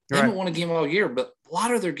 they haven't won a game all year, but a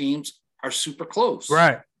lot of their games are super close.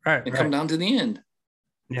 Right. And come down to the end.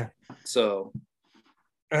 Yeah. So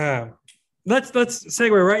let's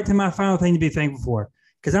segue right to my final thing to be thankful for.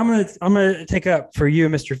 Because I'm gonna take up for you,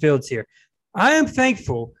 Mr. Fields here. I am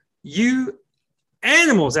thankful, you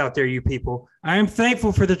animals out there, you people. I am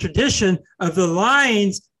thankful for the tradition of the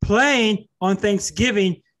Lions playing on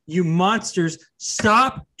Thanksgiving. You monsters,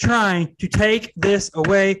 stop trying to take this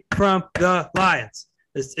away from the Lions.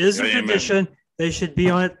 This is a tradition. They should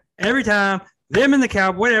be on it every time. Them and the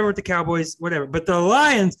Cowboys, whatever with the Cowboys, whatever. But the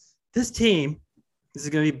Lions, this team, this is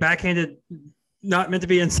going to be backhanded, not meant to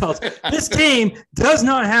be insulted. This team does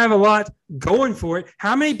not have a lot going for it.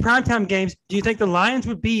 How many primetime games do you think the Lions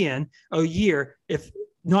would be in a year if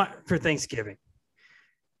not for Thanksgiving?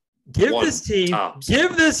 Give this team,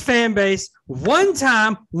 give this fan base one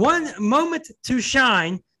moment to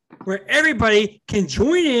shine where everybody can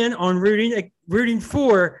join in on rooting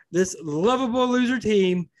for this lovable loser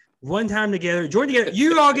team one time together. Join together.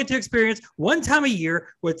 You all get to experience one time a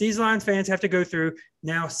year what these Lions fans have to go through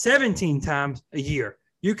now 17 times a year.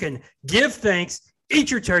 You can give thanks,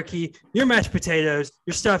 eat your turkey, your mashed potatoes,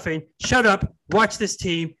 your stuffing, shut up, watch this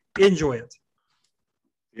team, enjoy it.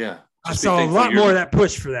 Yeah. I saw a lot more of that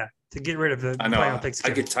push for that to get rid of the I know. I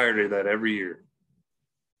get tired of that every year.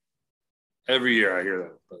 Every year I hear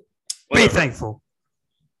that. But be thankful.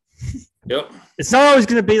 Yep. It's not always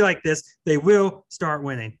going to be like this. They will start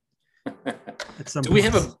winning. Do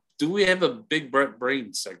we have a big Brett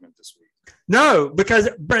Brain segment this week? No, because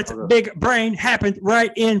Brett's big brain happened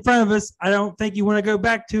right in front of us. I don't think you want to go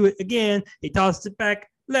back to it again. He tossed it back,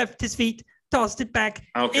 left his feet, tossed it back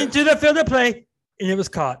into the field of play, and it was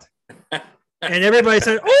caught. And everybody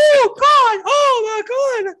said, "Oh God! Oh my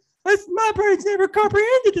God! My brain's never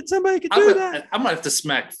comprehended that somebody could do that." I'm gonna have to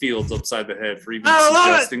smack Fields upside the head for even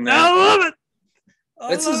suggesting that. I love it.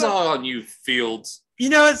 This is all on you, Fields. You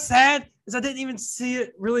know what's sad is I didn't even see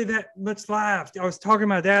it really that much live. I was talking to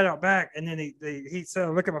my dad out back, and then he said,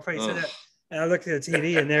 "Look at my face," and I looked at the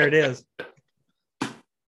TV, and there it is.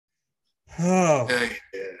 Oh, yeah.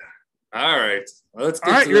 All right. Well, let's get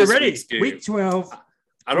all right. to You're this ready. week's game. Week 12.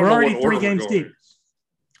 I don't we're know already what order 3 games deep.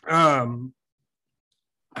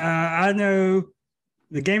 I know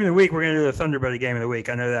the game of the week. We're going to do the Thunderbird game of the week.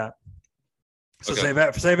 I know that. So save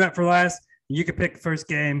that for last. You can pick the first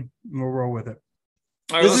game, and we'll roll with it.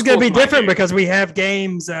 Right, this is going to be different because we have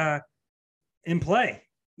games in play.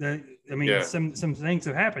 Some things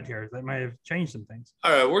have happened here that might have changed some things.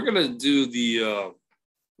 All right, we're going to do the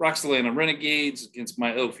Roxalana Renegades against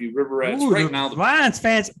my Oakview River Rats. Now, the Lions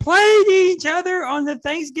fans played each other on the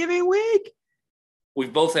Thanksgiving week.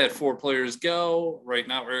 We've both had 4 players go. Right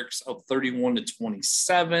now, Eric's up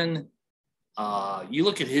 31-27. You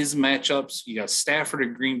look at his matchups. You got Stafford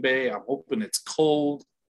at Green Bay. I'm hoping it's cold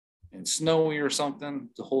and snowy or something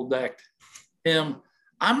to hold back him.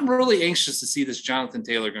 I'm really anxious to see this Jonathan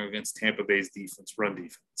Taylor go against Tampa Bay's run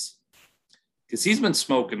defense. Because he's been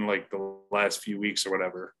smoking like the last few weeks or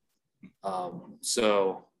whatever.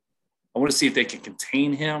 So I want to see if they can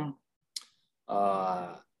contain him.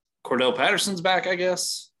 Cordell Patterson's back, I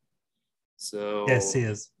guess. So yes, he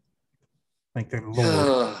is. Thank the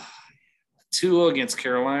Lord. Tua against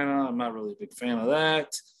Carolina. I'm not really a big fan of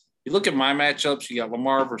that. You look at my matchups. You got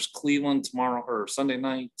Lamar versus Cleveland tomorrow or Sunday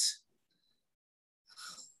night.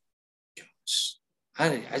 Gosh,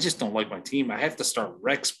 I just don't like my team. I have to start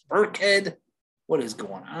Rex Burkhead. What is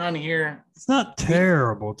going on here? It's not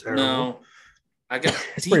terrible. No, I got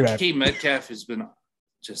DK Metcalf has been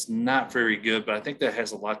just not very good, but I think that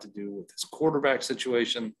has a lot to do with his quarterback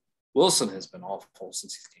situation. Wilson has been awful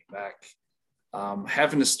since he came back.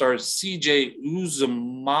 Having to start CJ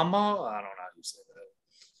Uzomah. I don't know how you say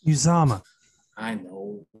that. Uzama. I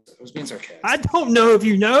know. I was being sarcastic. I don't know if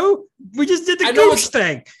you know. We just did the coach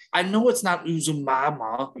thing. I know it's not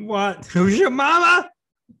Uzomah. What? Who's your mama?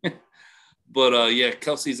 But,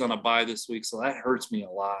 Kelsey's on a bye this week, so that hurts me a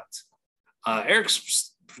lot.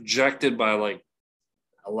 Eric's projected by like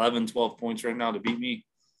 11, 12 points right now to beat me.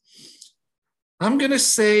 I'm going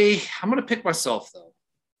to pick myself, though.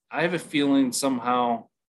 I have a feeling somehow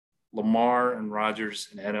Lamar and Rodgers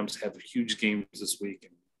and Adams have huge games this week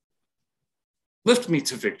and lift me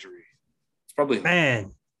to victory. It's probably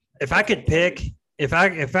Man, if I could pick, if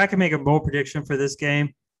I could make a bold prediction for this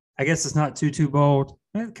game, I guess it's not too bold.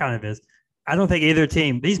 It kind of is. I don't think either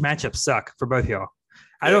team. These matchups suck for both y'all.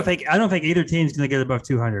 I don't think either team's going to get above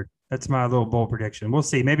 200. That's my little bold prediction. We'll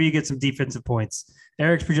see. Maybe you get some defensive points.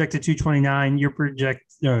 Eric's projected 229. He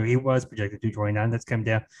was projected 229. That's come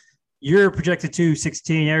down. You're projected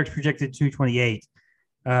 216. Eric's projected 228.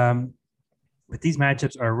 But these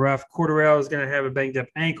matchups are rough. Cordarrelle is going to have a banged up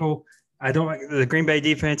ankle. The Green Bay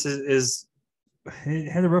defense is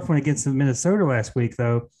had a rough one against Minnesota last week,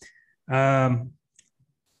 though.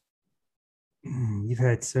 You've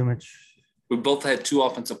had so much. We both had 2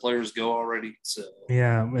 offensive players go already. So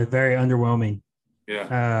yeah, very underwhelming.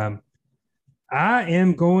 Yeah. I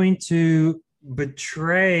am going to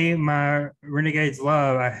betray my Renegades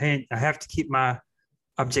love. I have to keep my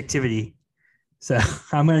objectivity. So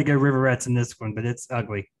I'm going to go River Rats in this one, but it's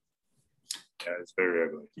ugly. Yeah, it's very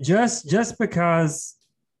ugly. Just because,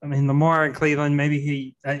 I mean, Lamar in Cleveland,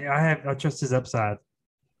 maybe I trust his upside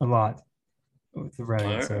a lot with the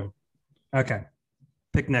running. Right. So, okay.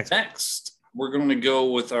 Pick next. Next, we're going to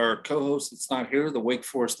go with our co-host that's not here, the Wake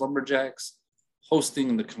Forest Lumberjacks,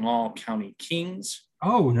 hosting the Kanawha County Kings.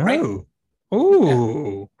 Oh, no. Right?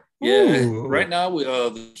 Oh. Yeah. Right now,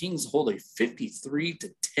 the Kings hold a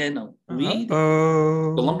 53-10 lead.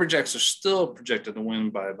 The Lumberjacks are still projected to win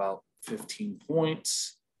by about 15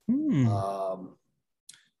 points.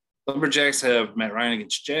 Lumberjacks have Matt Ryan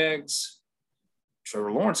against Jags,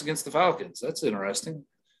 Trevor Lawrence against the Falcons. That's interesting.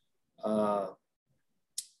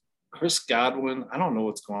 Chris Godwin, I don't know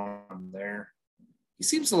what's going on there. He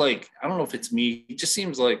seems to I don't know if it's me. He just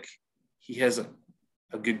seems like he has a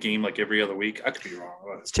good game like every other week. I could be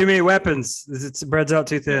wrong. It's too many weapons. It spreads out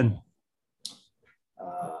too thin.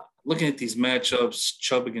 Looking at these matchups,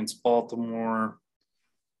 Chubb against Baltimore.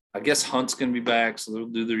 I guess Hunt's going to be back, so they'll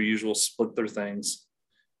do their usual split their things.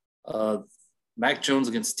 Mac Jones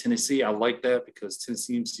against Tennessee. I like that because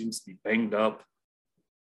Tennessee seems to be banged up.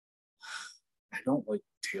 I don't like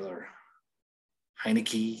Taylor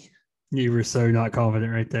Heineke. You were so not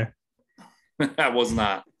confident right there. I was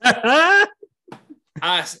not. I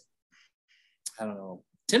don't know.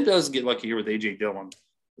 Tim does get lucky here with A.J. Dillon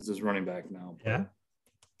as his running back now. Yeah.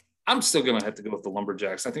 I'm still going to have to go with the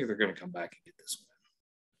Lumberjacks. I think they're going to come back and get this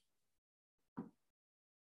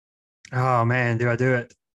one. Oh, man, do I do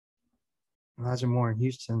it? Elijah Moore in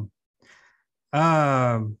Houston.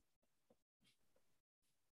 Man.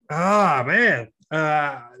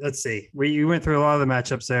 Let's see. We went through a lot of the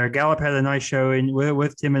matchups there. Gallup had a nice showing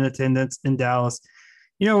with Tim in attendance in Dallas.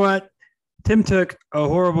 You know what? Tim took a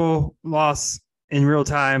horrible loss in real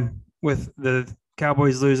time with the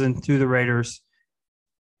Cowboys losing to the Raiders.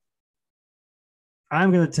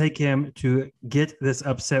 I'm going to take him to get this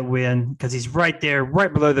upset win because he's right there,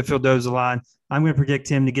 right below the Fieldoza line. I'm going to predict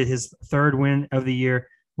him to get his 3rd win of the year.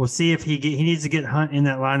 We'll see if he needs to get Hunt in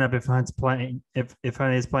that lineup if Hunt's playing, if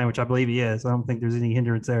Hunt is playing, which I believe he is. I don't think there's any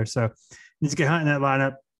hindrance there. So needs to get Hunt in that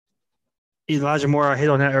lineup. Elijah Moore, I hit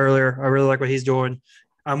on that earlier. I really like what he's doing.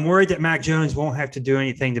 I'm worried that Mac Jones won't have to do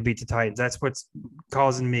anything to beat the Titans. That's what's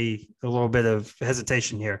causing me a little bit of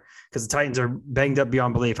hesitation here because the Titans are banged up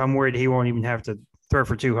beyond belief. I'm worried he won't even have to throw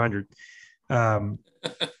for 200.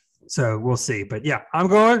 So we'll see. But, yeah, I'm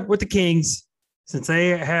going with the Kings since they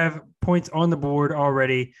have points on the board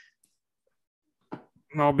already,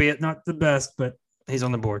 albeit not the best, but he's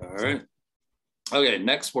on the board. All right. Okay,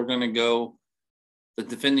 next we're going to go the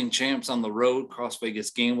defending champs on the road, Cross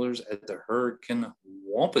Vegas Gamblers at the Hurricane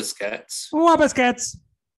Wampus Cats. Wampus Cats.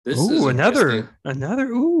 This is another.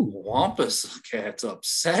 Wampus Cats up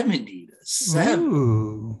 70-7.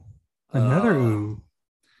 Ooh. Another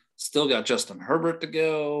Still got Justin Herbert to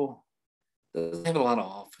go. Doesn't have a lot of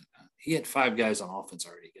offense. He had 5 guys on offense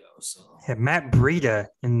already go. So had Matt Breida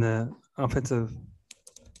in the offensive.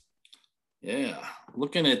 Yeah.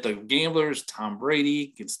 Looking at the Gamblers, Tom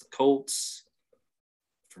Brady against the Colts.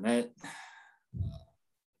 Fournette.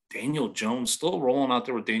 Daniel Jones, still rolling out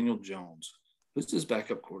there with Daniel Jones. Who's his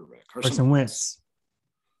backup quarterback? Carson Wentz.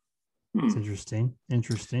 That's interesting.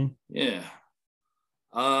 Yeah.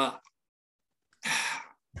 I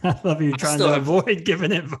love you trying to avoid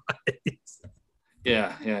giving advice.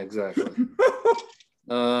 Yeah, exactly.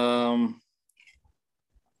 I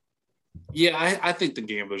think the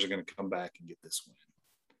Gamblers are going to come back and get this win.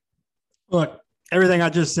 Look, everything I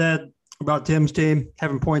just said about Tim's team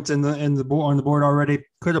having points on the board already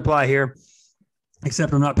could apply here.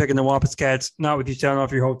 except I'm not picking the Wampus Cats, not with you telling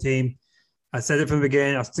off your whole team. I said it from the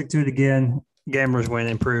beginning. I'll stick to it again. Gamblers win,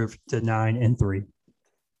 improved to 9-3.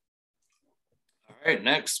 All right,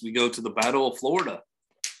 next we go to the Battle of Florida.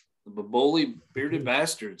 The Baboli Bearded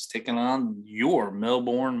Bastards taking on your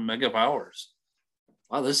Melbourne Mega Powers.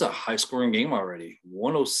 Wow, this is a high-scoring game already.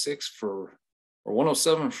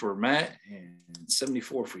 107 for Matt and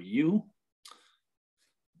 74 for you.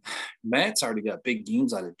 Matt's already got big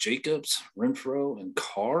games out of Jacobs, Renfro, and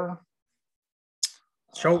Carr.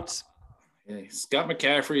 Schultz. Yeah, Scott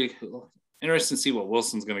McCaffrey. Interesting to see what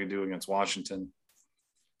Wilson's going to do against Washington.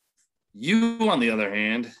 You, on the other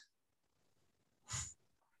hand,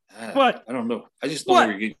 what? I don't know. I just don't know where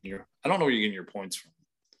you're getting your. I don't know where you're getting your points from.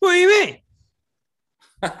 What do you mean?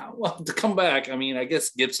 Well, to come back, I mean, I guess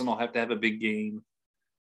Gibson will have to have a big game.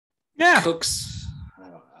 Yeah. Cooks. I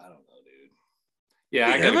don't know, dude. Yeah,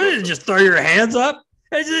 I gotta gotta just throw your hands up.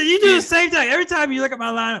 You do the same thing every time you look at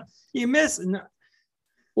my lineup. You miss.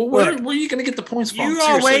 Well, where are you going to get the points from? You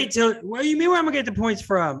all wait till. What do you mean? Where am I going to get the points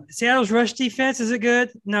from? Seattle's rush defense, is it good?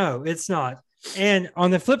 No, it's not. And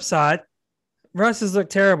on the flip side, Russ has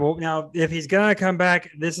looked terrible. Now, if he's going to come back,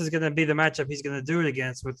 this is going to be the matchup he's going to do it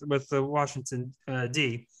against with the Washington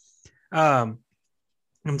D. I'm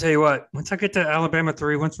going to tell you what. Once I get to Alabama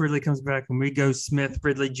 3, once Ridley comes back and we go Smith,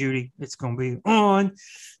 Ridley, Judy, it's going to be on.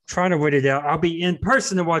 Trying to wait it out. I'll be in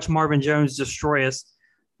person to watch Marvin Jones destroy us.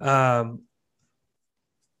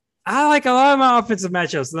 I like a lot of my offensive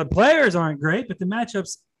matchups. The players aren't great, but the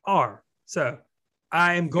matchups are. So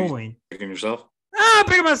I am going. Picking yourself? I'm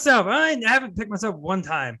picking myself. I haven't picked myself one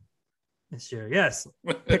time this year. Yes,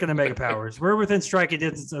 picking the Mega Powers. We're within striking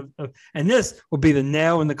distance of, and this will be the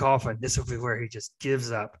nail in the coffin. This will be where he just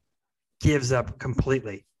gives up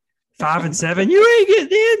completely. 5-7. You ain't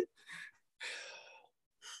getting in.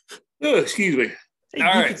 Oh, excuse me.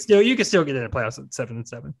 You can still get in the playoffs at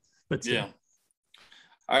 7-7. But still. Yeah.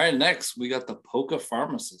 All right, next we got the Polka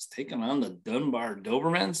Pharmacists taking on the Dunbar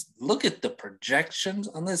Dobermans. Look at the projections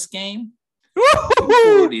on this game.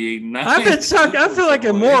 I've been shocked. I feel like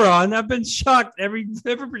a moron. I've been shocked every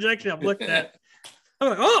projection I've looked at.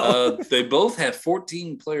 I'm like, they both have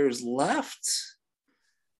 14 players left.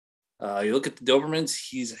 You look at the Dobermans,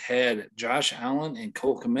 he's had Josh Allen and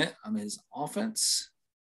Cole Kmet on his offense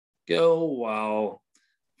go, while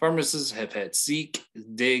Pharmacists have had Zeke,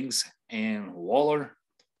 Diggs, and Waller.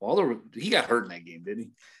 Waller, he got hurt in that game, didn't he?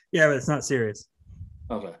 Yeah, but it's not serious.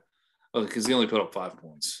 Okay. Because he only put up 5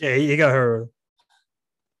 points. Yeah, he got hurt.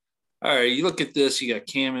 All right, you look at this. You got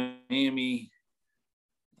Cam and Amy,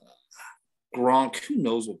 Gronk. Who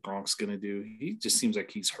knows what Gronk's going to do? He just seems like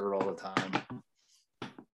he's hurt all the time.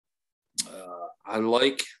 I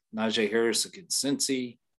like Najee Harris against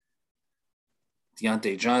Cincy.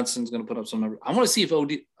 Deontay Johnson's going to put up some numbers. I want to see if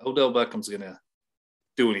Odell Beckham's going to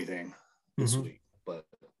do anything this week. But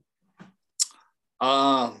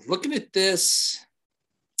looking at this,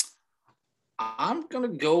 I'm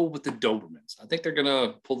going to go with the Dobermans. I think they're going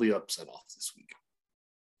to pull the upset off this week.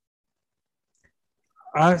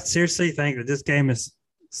 I seriously think that this game is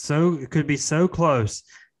it could be so close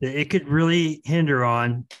that it could really hinder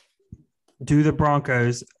on the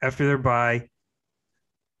Broncos after their bye.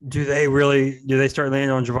 Do they start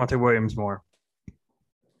landing on Javonte Williams more?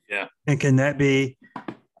 Yeah. And can that be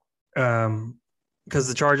because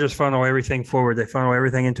the Chargers funnel everything forward. They funnel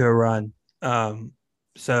everything into a run.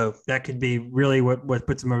 So that could be really what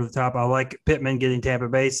puts them over the top. I like Pittman getting Tampa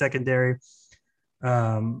Bay secondary.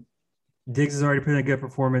 Diggs has already put in a good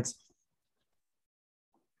performance.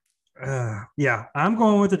 Yeah, I'm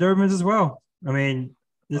going with the Dobermans as well. I mean,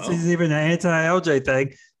 this is even an anti-LJ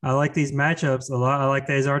thing. I like these matchups a lot. I like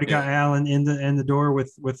that he's already got Allen in the door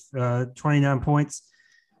with 29 points.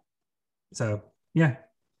 So, yeah,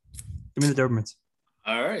 give me the Dobermans.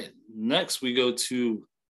 All right. Next, we go to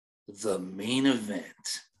the main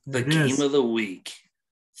event, the game of the week,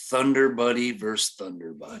 Thunder Buddy versus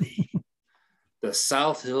Thunder Buddy. The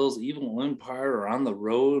South Hills Evil Empire are on the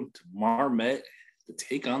road to Marmet to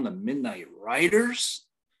take on the Midnight Riders.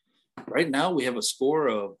 Right now, we have a score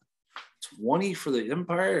of 20 for the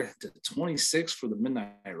Empire to 26 for the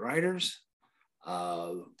Midnight Riders.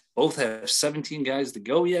 Both have 17 guys to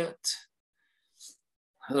go yet.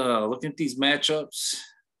 Looking at these matchups,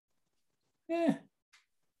 I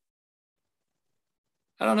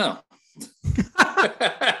don't know.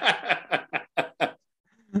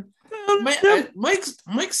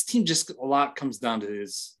 Mike's team just a lot comes down to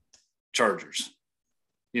his Chargers.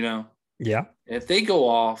 You know? Yeah. If they go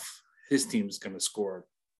off, his team's going to score a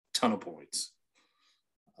ton of points.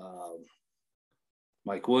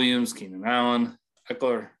 Mike Williams, Keenan Allen,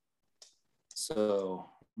 Eckler. So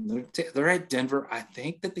They're at Denver. I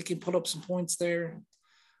think that they can put up some points there.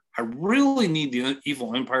 I really need the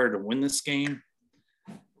Evil Empire to win this game.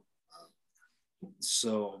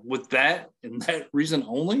 So with that and that reason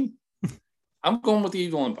only, I'm going with the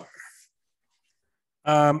Evil Empire.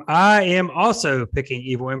 I am also picking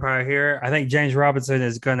Evil Empire here. I think James Robinson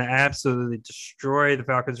is going to absolutely destroy the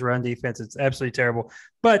Falcons' run defense. It's absolutely terrible.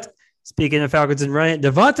 But speaking of Falcons and running,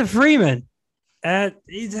 Devonta Freeman,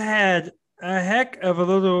 he's had a heck of a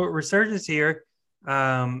little resurgence here.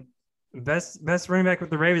 Best running back with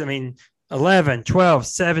the Ravens. I mean, 11, 12,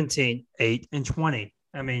 17, 8, and 20.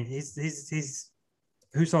 I mean, he's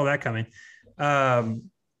who saw that coming?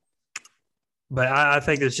 But I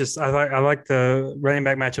think it's just I like the running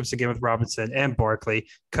back matchups again with Robinson and Barkley.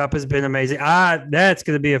 Kupp has been amazing. That's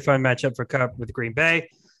going to be a fun matchup for Kupp with Green Bay.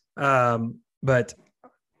 But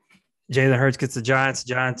Jalen Hurts gets the Giants.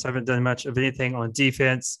 The Giants haven't done much of anything on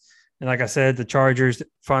defense. And like I said, the Chargers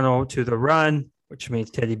funnel to the run, which means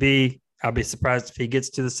Teddy B. I'll be surprised if he gets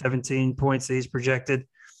to the 17 points that he's projected.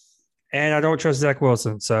 And I don't trust Zach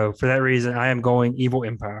Wilson. So for that reason, I am going Evil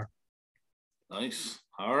Empire. Nice.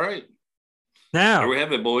 All right. Now, there we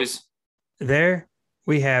have it, boys. There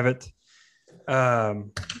we have it.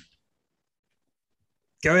 Go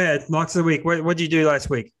ahead. Locks of the week. What did you do last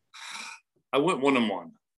week? I went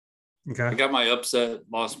 1-1. Okay. I got my upset,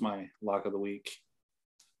 lost my lock of the week.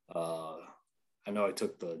 I know I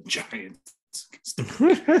took the Giants.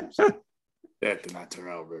 That did not turn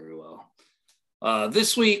out very well.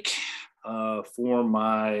 This week, for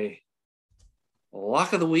my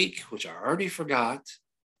lock of the week, which I already forgot.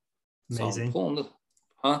 Amazing. So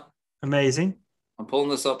Amazing. I'm pulling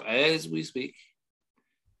this up as we speak.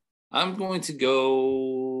 I'm going to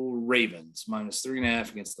go Ravens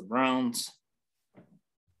 -3.5 against the Browns.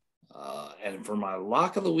 And for my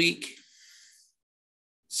lock of the week,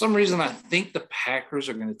 some reason I think the Packers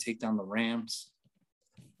are going to take down the Rams.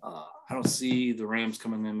 I don't see the Rams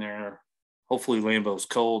coming in there. Hopefully Lambeau's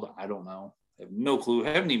cold. I don't know. I have no clue. I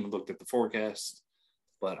haven't even looked at the forecast.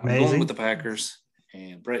 But I'm going with the Packers.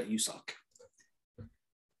 And Brett, you suck.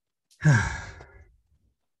 All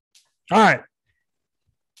right.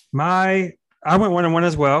 I went 1-1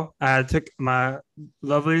 as well. I took my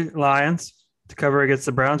lovely Lions to cover against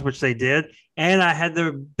the Browns, which they did. And I had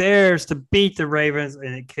the Bears to beat the Ravens,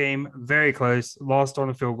 and it came very close. Lost on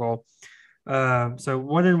a field goal. So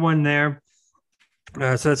 1-1 there.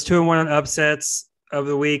 So that's 2-1 on upsets of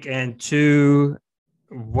the week and 2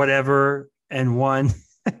 whatever and 1.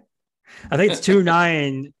 I think it's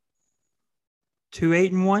 2-9,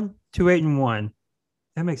 2-8-1, 2-8-1.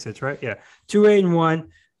 That makes sense, right? Yeah, 2-8-1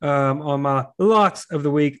 on my locks of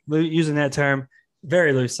the week, using that term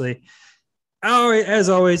very loosely. As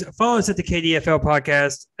always, follow us at the KDFL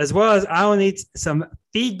podcast, as well as I will need some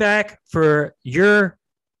feedback for your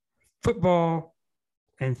football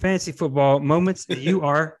and fantasy football moments that you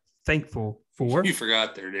are thankful for. You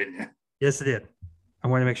forgot there, didn't you? Yes, I did. I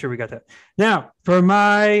want to make sure we got that. Now, for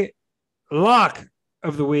my lock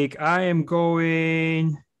of the week, I am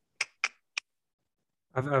going.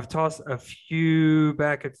 I've tossed a few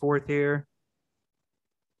back and forth here.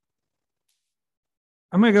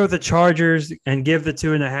 I'm going to go with the Chargers and give the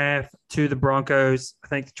 2.5 to the Broncos. I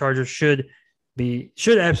think the Chargers should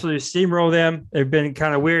absolutely steamroll them. They've been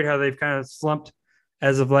kind of weird how they've kind of slumped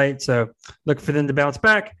as of late. So look for them to bounce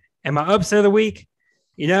back. And my upset of the week,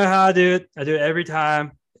 you know how I do it. I do it every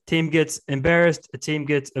time. A team gets embarrassed. A team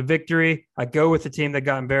gets a victory. I go with the team that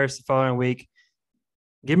got embarrassed the following week.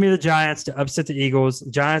 Give me the Giants to upset the Eagles.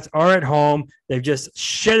 The Giants are at home. They've just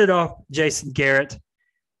shedded off Jason Garrett.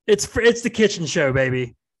 It's the kitchen show,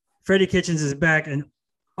 baby. Freddie Kitchens is back in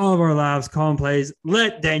all of our lives calling plays.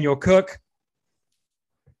 Let Daniel cook.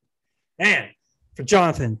 And for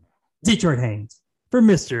Jonathan, Detroit Haynes, for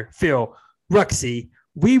Mr. Phil Ruxey,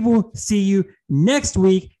 we will see you next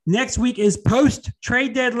week. Next week is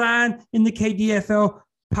post-trade deadline in the KDFL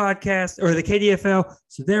podcast, or the KDFL.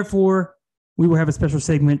 So therefore, we will have a special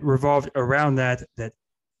segment revolved around that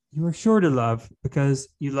you are sure to love because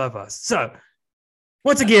you love us. So,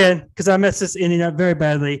 once again, because I messed this ending up very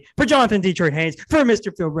badly, for Jonathan Detroit Haynes, for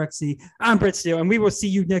Mr. Phil Rexy, I'm Brett Steele, and we will see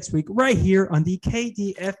you next week right here on the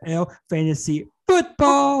KDFL Fantasy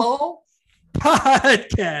Football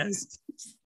Podcast.